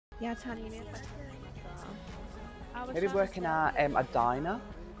Yeah, Tanya. Maybe working at a diner.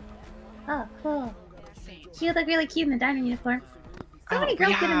 Oh, cool. She would look really cute in the diner uniform. So many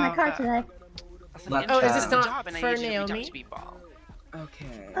girls get in my car today. Oh, is this not for Naomi?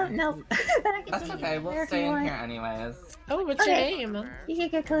 Okay. Oh, no. That's okay, we'll stay in here anyways. Oh, what's your name? You can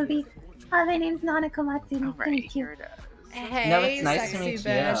get cozy. My name's Nana Komatsu. Nice to meet you. Hey, no, it's nice sexy to meet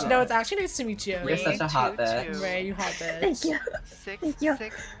bitch. you. No, it's actually nice to meet you. You're such a hot bitch. Ray, you hot bitch. Thank you. Thank you.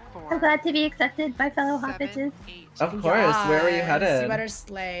 I'm glad to be accepted by fellow hot bitches. Of course, where are you headed? You better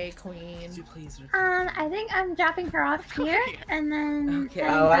slay, queen. I think I'm dropping her off here, and then... Okay,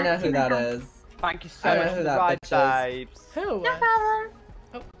 oh, I know who that is. Thank you so much for the ride, babes. Who? No problem.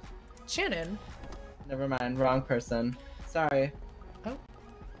 Oh, Shannon. Never mind, wrong person. Sorry. Oh.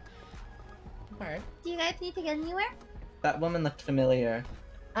 Alright. Do you guys need to get anywhere? That woman looked familiar.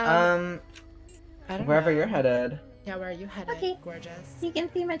 I don't wherever know. you're headed. Yeah, where are you headed? Okay. Gorgeous. You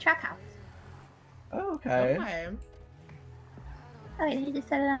can see my truck house. Oh, okay. Okay. Oh, wait, I need to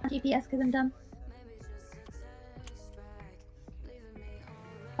set it on GPS because I'm dumb.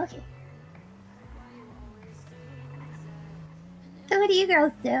 Okay. So what do you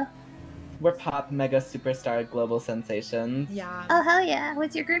girls do? We're pop mega superstar global sensations. Yeah. Oh, hell yeah.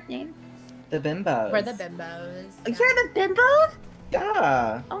 What's your group name? The Bimbos. We're the Bimbos. Oh, you're the Bimbos?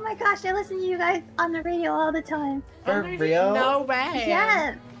 Yeah. Oh my gosh, I listen to you guys on the radio all the time. For real? No way.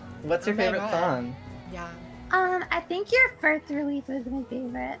 Yes. What's your favorite song? Yeah. I think your first release was my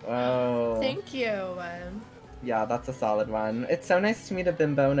favorite. Oh. Thank you. Yeah, that's a solid one. It's so nice to meet a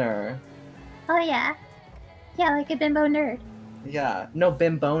bimboner. Oh yeah. Yeah, like a bimbo nerd. Yeah. No,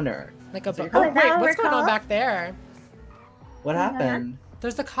 bimboner. Like a So book. you're- Oh, wait, what's going on back there? What happened?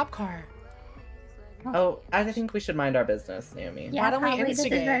 There's the cop car. Oh, I think we should mind our business, Naomi. Yeah, don't we probably this is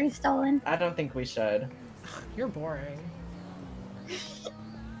instigate? very stolen. I don't think we should. You're boring.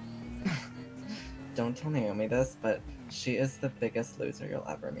 Don't tell Naomi this, but she is the biggest loser you'll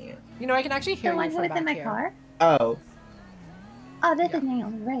ever meet. You know, I can actually hear The one you who from was back in my here. car? Oh, Oh, this is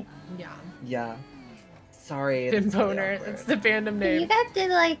Naomi, right? Yeah. yeah. Sorry. it's really Bimboner. awkward. It's the fandom So you name. guys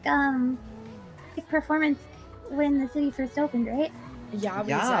did like performance when the city first opened, right? Yeah, we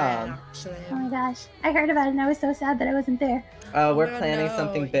Yeah. did, actually. Oh my gosh, I heard about it and I was so sad that I wasn't there. Oh, we're Oh, planning no.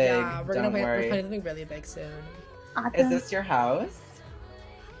 something big. Yeah, we're Don't we're worry. planning something really big soon. Awesome. Is this your house?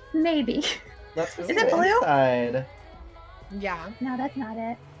 Maybe. Let's go Is it blue? inside. Yeah. No, that's not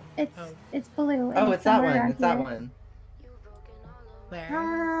it. It's Oh. it's blue. Oh, and it's that somewhere one. around It's that here. one.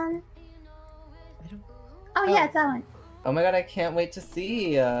 Where? Oh Oh. yeah, it's that one. Oh my god, I can't wait to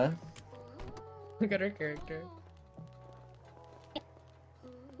see. Look at her character.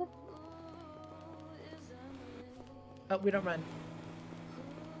 Oh, we don't run.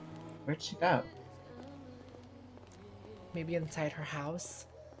 Where'd she go? Maybe inside her house.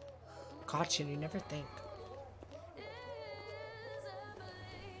 Gotcha, you never think.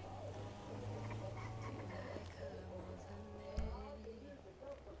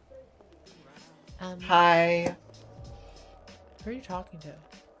 Hi. Who are you talking to?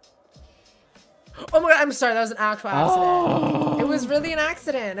 Oh my god, I'm sorry, that was an actual accident. Oh. It was really an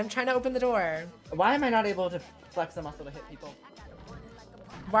accident. I'm trying to open the door. Why am I not able to flex a muscle to hit people?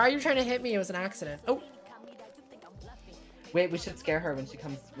 Why are you trying to hit me? It was an accident. Oh, Wait, we should scare her when she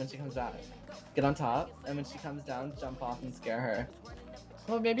comes back. Get on top, and when she comes down, jump off and scare her.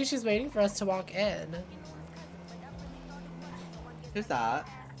 well, maybe she's waiting for us to walk in. Who's that?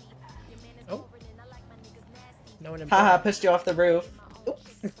 Oh. No one Haha, important. pushed you off the roof.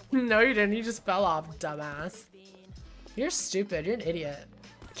 No, you didn't. You just fell off, dumbass. You're stupid. You're an idiot.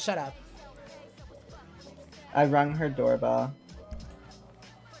 Shut up. I rung her doorbell.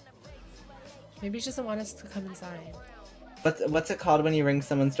 Maybe she doesn't want us to come inside. What's it called when you ring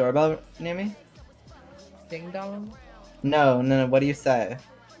someone's doorbell, Naomi? Ding dong. No. What do you say?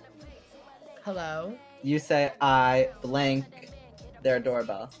 Hello. You say I blank their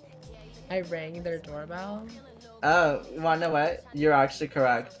doorbell. I rang their doorbell. Oh, you wanna know what? You're actually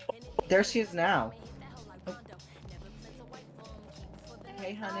correct. There she is now. Oh.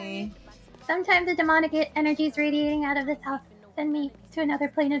 Hey, honey. Sometimes the demonic energies radiating out of this house send me to another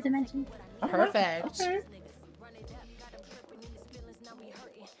plane of dimension. Perfect. Okay.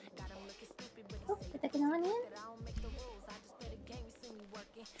 Oh, is it going in?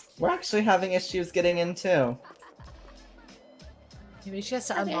 We're actually having issues getting in too. Maybe she has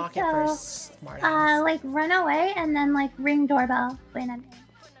to Okay, unlock it so, first. Smartass. Like run away and then like ring doorbell when I'm in.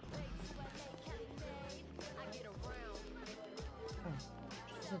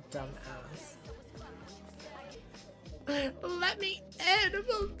 She's a dumbass. Let me in,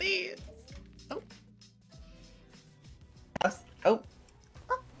 please. Oh. Us? Oh.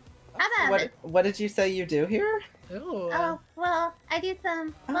 what did you say you do here? Ooh. Oh, well, I do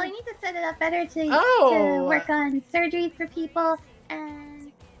some. Well, I need to set it up better to work on surgeries for people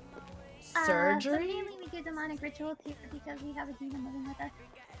and. So Surgery? mainly we do demonic rituals here because we have a demon living with us.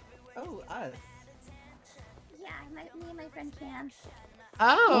 Oh, us. Yeah, me and my friend Cam.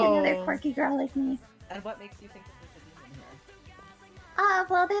 Oh. And another quirky girl like me. And what makes you think that there's a demon here?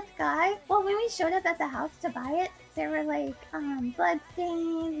 Well, this guy. Well, when we showed up at the house to buy it, there were like blood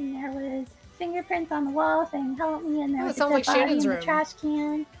stains, and there was fingerprints on the wall saying "Help me," and there was a dead body in the trash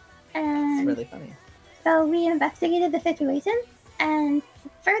can. And it's really funny. So we investigated the situation, and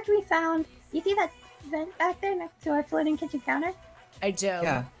first we found. You see that vent back there next to our floating kitchen counter? I do.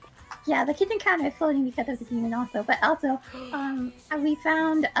 Yeah. Yeah, the kitchen counter is floating because of the demon also, but also, we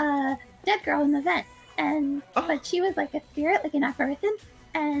found a dead girl in the vent, and but she was like a spirit, like an apparition,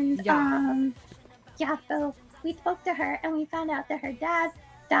 and so we spoke to her, and we found out that her dad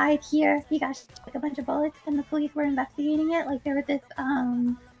died here. He got like a bunch of bullets, and the police were investigating it. Like there was this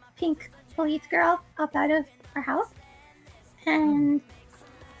pink police girl outside of our house, and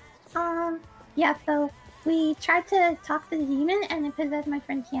so we tried to talk to the demon, and it possessed my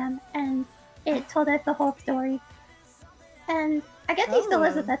friend Cam, and it told us the whole story. And I guess he still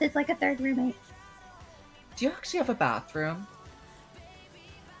lives with us. It's like a third roommate. Do you actually have a bathroom?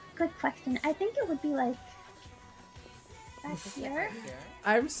 Good question. I think it would be like back here.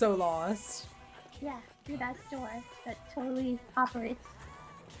 I'm so lost. Yeah, through that door that totally operates.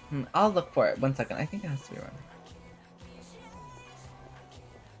 I'll look for it. 1 second. I think it has to be around.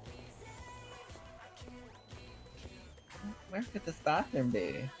 Where could this bathroom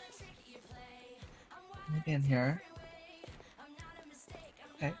be? Maybe in here.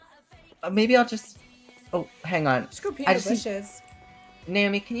 Okay. Maybe I'll just. Oh, hang on. Just go pee in the bushes.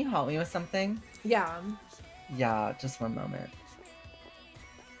 Naomi, can you help me with something? Yeah. Yeah, just 1 moment.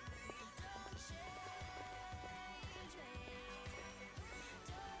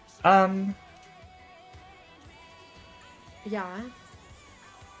 Yeah.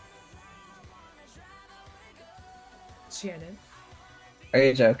 Shannon. Are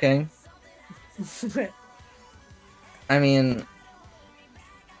you joking? I mean,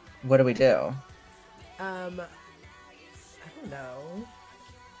 what do we do? I don't know.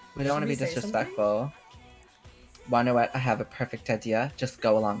 We don't want to be disrespectful. Wanna know what? I have a perfect idea. Just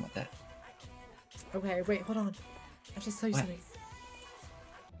go along with it. Okay, wait, hold on. I just tell you What? something.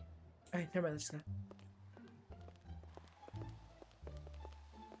 Alright, never mind, let's just go.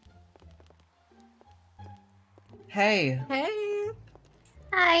 Hey. Hey.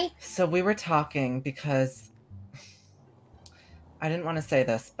 Hi. So we were talking because I didn't want to say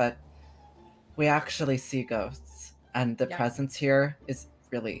this, but we actually see ghosts, and the presence here is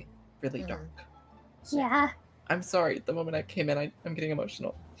really, really dark. Yeah. I'm sorry. The moment I came in, I'm getting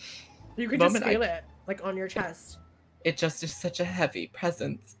emotional. You could just feel it, like on your chest. It just is such a heavy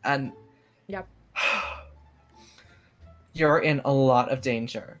presence, and yep. You're in a lot of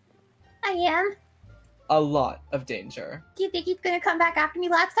danger. I am. A lot of danger. Do you think he's gonna come back after me?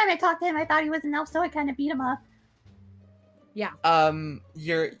 Last time I talked to him, I thought he was an elf, so I kind of beat him up. Yeah.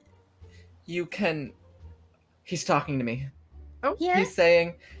 You can. He's talking to me. Oh. Yeah. He's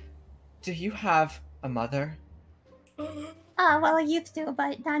saying, "Do you have a mother?" Well, I used to,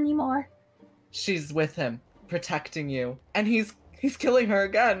 but not anymore. She's with him, protecting you, and he's killing her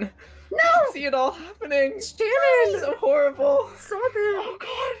again. No! I can see it all happening. Shannon! So horrible. Stop it! Oh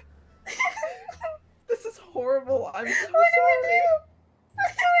God. This is horrible. I'm so sorry. What do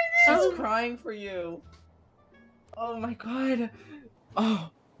I do? She's crying for you. Oh my God. Oh,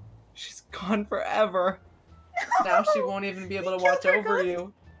 she's gone forever. No. Now she won't even be able to watch over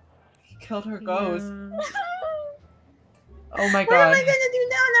you. He killed her ghost. Oh my God. What am I gonna do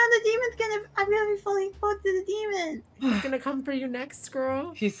now? Now the demon's gonna. I'm gonna be fully exposed to the demon. He's gonna come for you next,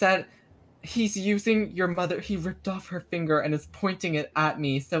 girl. He said he's using your mother. He ripped off her finger and is pointing it at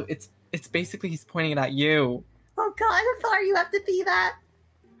me. So it's basically he's pointing it at you. Oh God, I'm sorry you have to see that.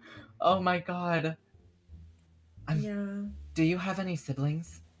 Oh my God. Yeah. Do you have any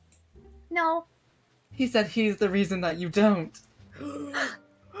siblings? No. He said he's the reason that you don't.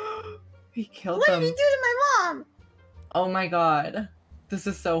 He killed What them. did he do to my mom? Oh my God. This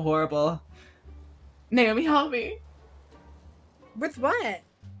is so horrible. Naomi, help me. With what?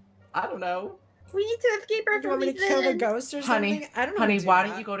 I don't know. We need to escape her Do you from want me these to kill the villains. ghost or something? Honey, I don't know. honey, how to why do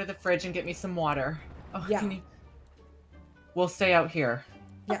don't you that. go to the fridge and get me some water? Oh, Yeah. We'll stay out here.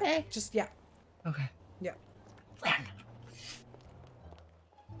 Yeah. Okay. Just yeah. Okay. Yeah. Run.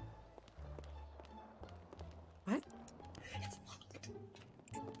 What? It's locked.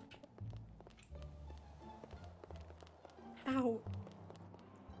 Ow.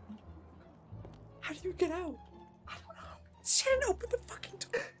 How do you get out? I don't know. Shannon, open the fucking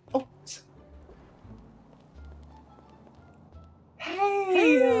door. Oh.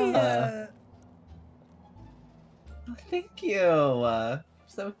 Hey. Thank you.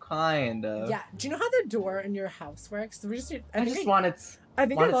 So kind. Yeah. Do you know how the door in your house works? We just need, I think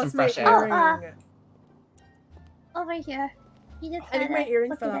I lost some my fresh air. earring. Over here. You just I think my earring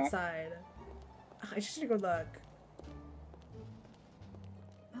look fell at it. outside. I just need to go look.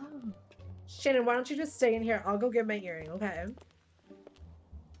 Oh. Shannon, why don't you just stay in here? I'll go get my earring, okay?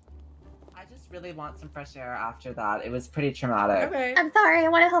 I just really want some fresh air after that. It was pretty traumatic. Okay. I'm sorry, I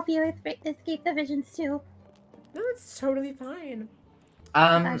want to help you escape the visions too. No, it's totally fine.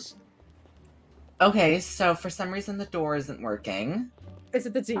 Gosh. Okay, so for some reason the door isn't working. Is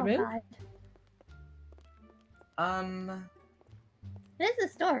it the Oh demon? god. It is the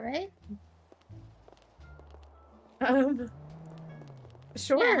store, right?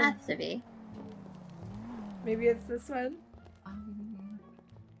 Sure. Yeah, it has to be. Maybe it's this one.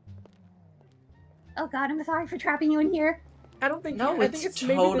 Oh god, I'm sorry for trapping you in here. I don't think. No, I think it's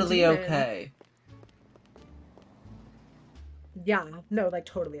maybe the totally demon. okay. Yeah. No, like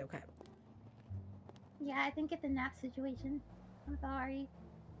totally okay. Yeah, I think it's a nap situation. I'm sorry.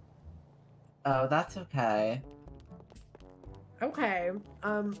 Oh, that's okay. Okay.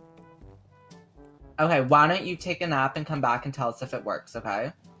 Okay, why don't you take a nap and come back and tell us if it works,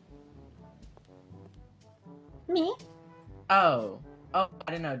 okay? Me? Oh, I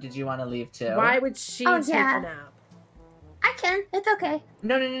don't know. Did you want to leave too? Why would she Oh, take yeah. a nap? I can. It's okay.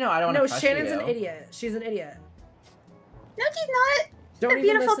 No. I don't want to No, pressure Shannon's you. an idiot. She's an idiot. No, she's not. Don't a even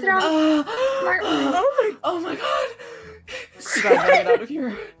beautiful listen to throne. me. Smart Oh my god! You gotta get out of here.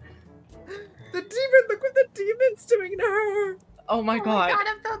 The demon! Look what the demon's doing to her! Oh my god.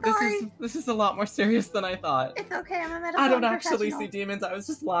 I'm so sorry. This is a lot more serious than I thought. It's okay. I'm a medical I don't actually professional. see demons. I was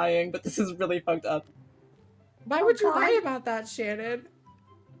just lying, but this is really fucked up. Why would you God. lie about that, Shannon?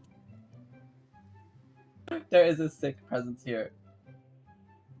 There is a sick presence here.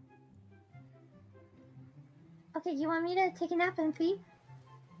 Okay, you want me to take a nap and sleep?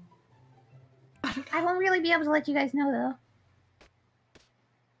 I won't really be able to let you guys know though.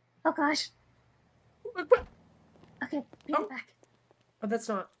 Oh gosh. Okay, be right back. Oh, that's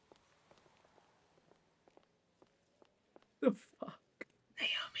not. The fuck?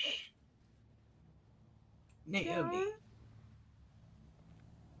 Naomi.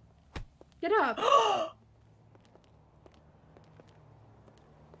 Get up.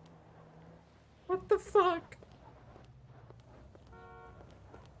 What the fuck?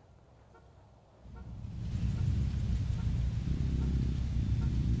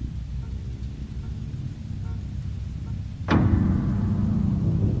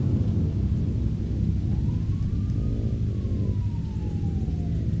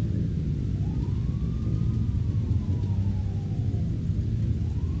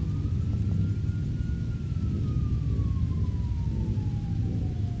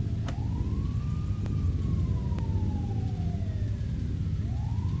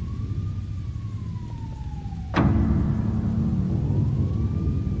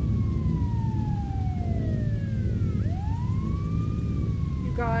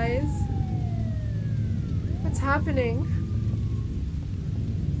 Guys, what's happening?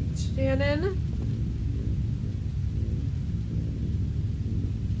 Shannon?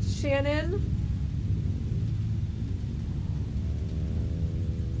 Shannon?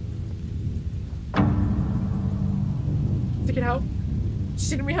 To get out.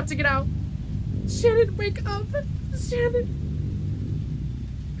 Shannon, we have to get out. Shannon, wake up. Shannon.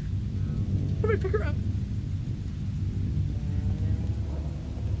 I'm gonna pick her up.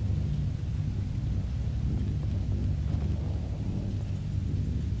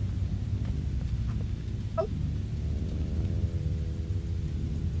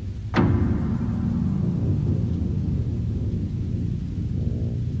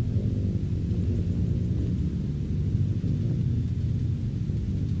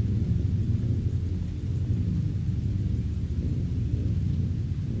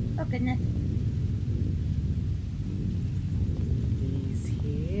 Oh goodness. He's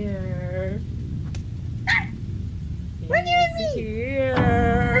here. Where do you He's see? here.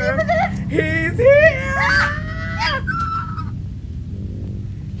 Are you possessed? He's here.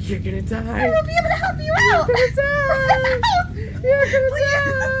 You're gonna die. I won't be able to help you out. You're gonna die. You're gonna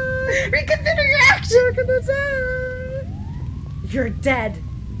die. Reconsider your actions. You're gonna die. You're dead.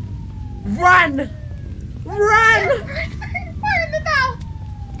 Run. Run. We're in the mouth.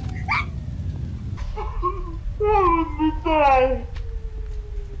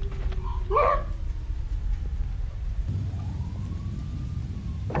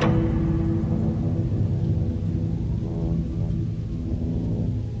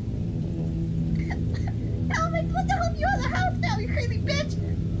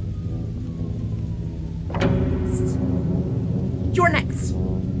 next.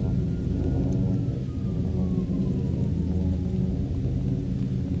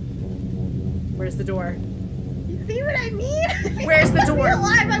 Where's the door? You see what I mean? Where's the door?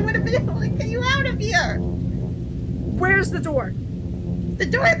 Alive, I would have been able to get you out of here. Where's the door? The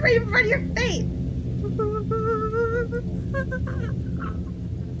door is right in front of your face.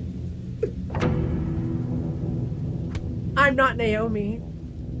 I'm not Naomi.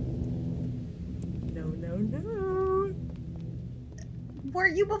 No, no, no. Were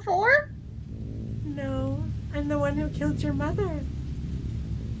you before? No, I'm the one who killed your mother.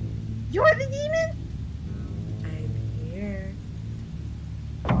 You're the demon? I'm here.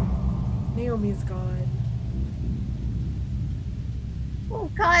 Naomi's gone. Oh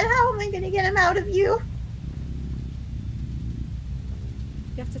God, how am I gonna get him out of you?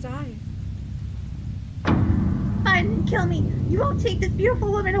 You have to die. Fine, kill me. You won't take this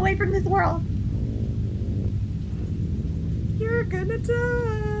beautiful woman away from this world. You're gonna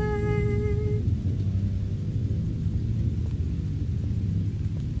die.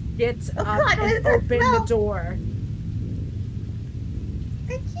 Get up God, and open the door.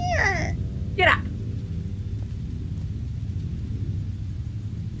 I can't. Get up.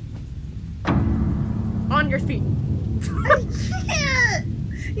 On your feet. I can't.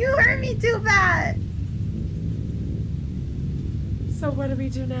 You hurt me too bad. So what do we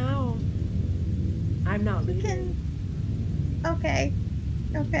do now? I'm not leaving. Okay.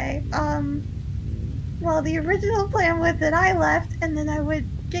 Okay. Well, the original plan was that I left and then I would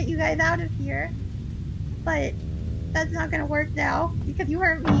get you guys out of here. But that's not gonna work now because you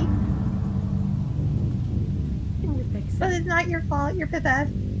hurt me. Can you fix it? But it's not your fault. You're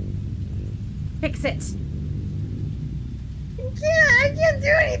possessed. Fix it. I can't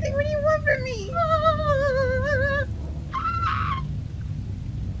do anything. What do you want from me?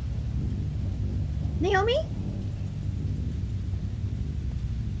 Naomi?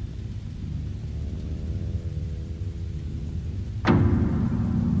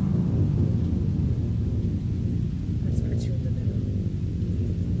 Let's put you in the middle.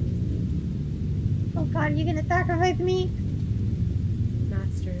 Oh God, are you gonna sacrifice me?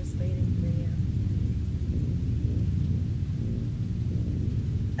 Master is waiting for you.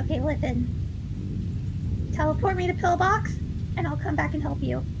 Okay, listen. Teleport me to Pillbox, and I'll come back and help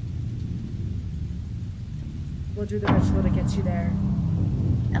you. We'll do the ritual to get you there.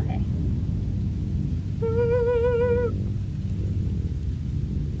 Okay.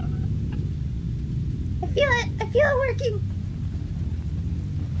 I feel it. I feel it working.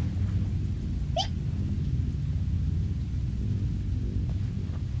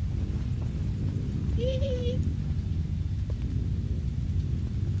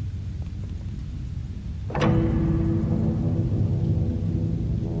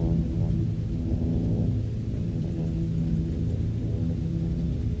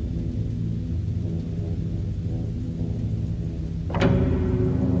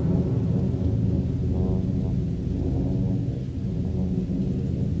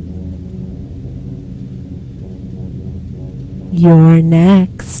 You're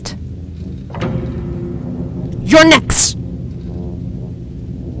next. You're next!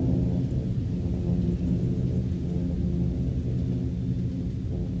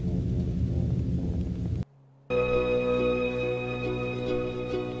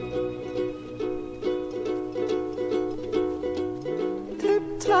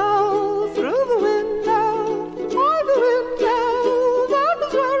 Tiptoe through the window, by the window, that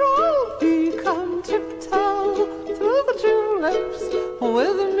is where I'll be. Come tiptoe through the tulips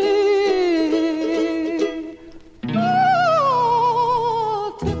with me.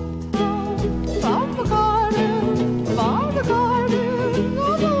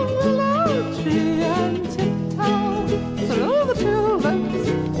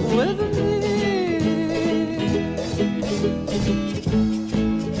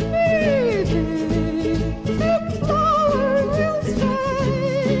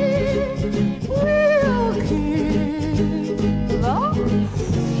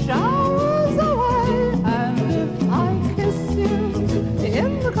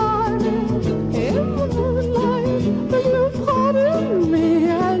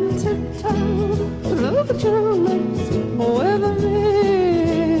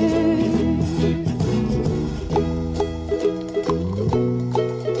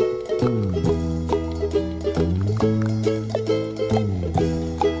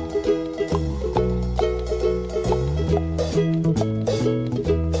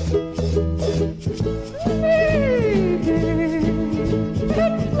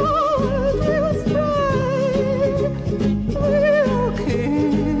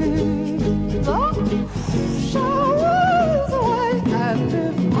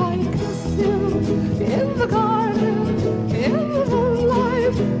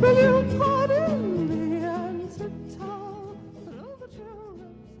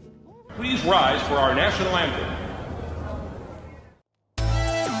 rise for our national anthem.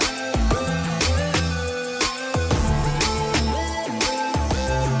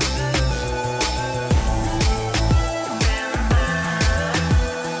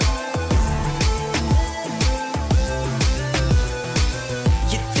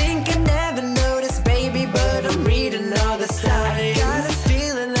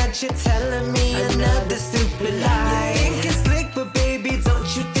 You're telling me another stupid lie. You think it's slick, but baby,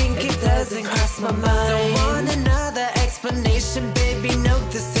 don't you think it doesn't cross my mind? Don't want another explanation, baby, no,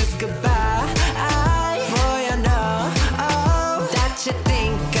 this is goodbye. Boy, I know, oh, that you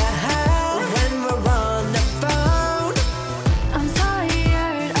think when we're on the phone. I'm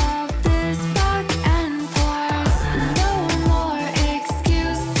tired of this back and forth. No more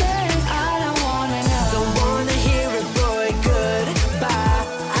excuses, I don't wanna know. Don't wanna hear it, boy, goodbye.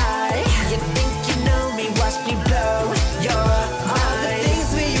 You think you know me, watch me blow your mind. All the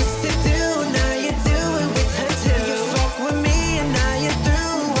things we used to do, now you do it with her too. You fuck with me and now you're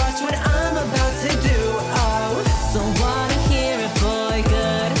through. Watch what I'm about to do. Oh, don't wanna hear it, boy,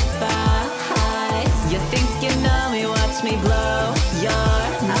 goodbye. You think you know me, watch me blow your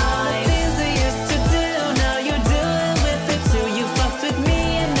mind. All the things we used to do, now you do it with her too. You fucked with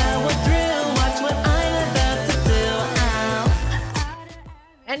me and now we're through. Watch what I'm about to do.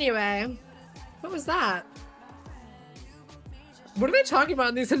 Anyway, what was that? What are they talking about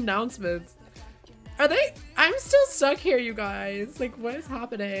in these announcements? Are they? I'm still stuck here, you guys. Like, what is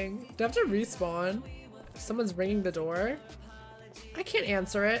happening? Do I have to respawn? Someone's ringing the door? I can't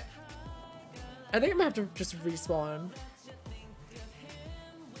answer it. I think I'm gonna have to just respawn.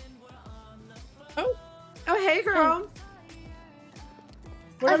 Oh. Oh, hey, girl.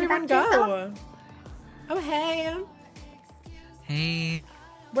 Where'd everyone go? Oh, hey. Hey.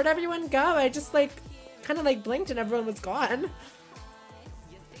 Where'd everyone go? I just like kind of like blinked and everyone was gone.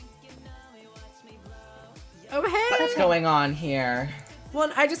 Oh hey! What's going on here?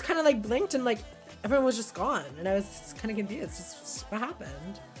 Well, I just kind of like blinked and like everyone was just gone, and I was kind of confused. Just what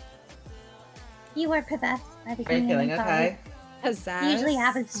happened? You were possessed by the Are you feeling okay? Possessed? Usually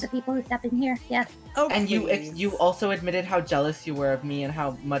happens to the people who step in here. Yes. Oh, and please. you also admitted how jealous you were of me and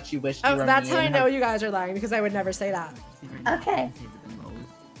how much you wished you were me. Oh, that's how I and know you guys are lying, because I would never say that. Okay.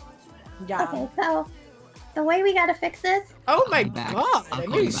 Yeah. Okay, so the way we gotta fix this. Oh my god! I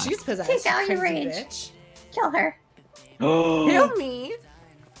mean, she's possessed. Take out your crazy rage. Bitch. Kill her. Kill me.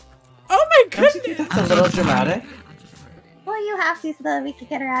 Oh my goodness! That's a little dramatic. Well, you have to so that we can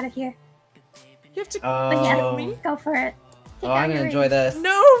get her out of here. You have to But yeah, Oh. go for it. Take Oh, out I'm your gonna enjoy rage. this.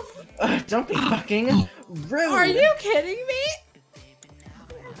 No! Don't be fucking rude. Are you kidding me?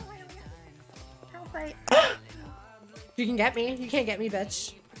 I'll fight. You can get me. You can't get me,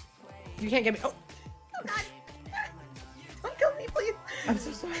 bitch. You can't get me. Oh! Oh god. Don't kill me, please. I'm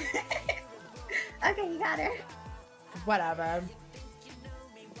so sorry. Okay, you got her. Whatever.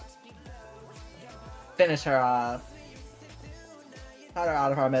 Finish her off. Cut her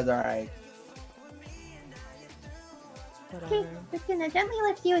out of her misery. Okay, just gonna gently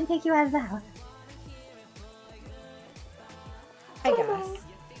lift you and take you out of the house. I guess.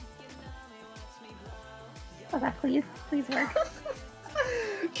 Oh god, please. Please work.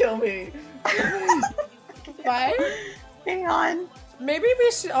 Kill me. What? Hang on. Maybe we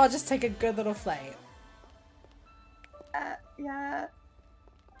should all just take a good little flight. Yeah.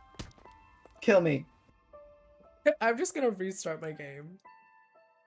 Kill me. I'm just gonna restart my game.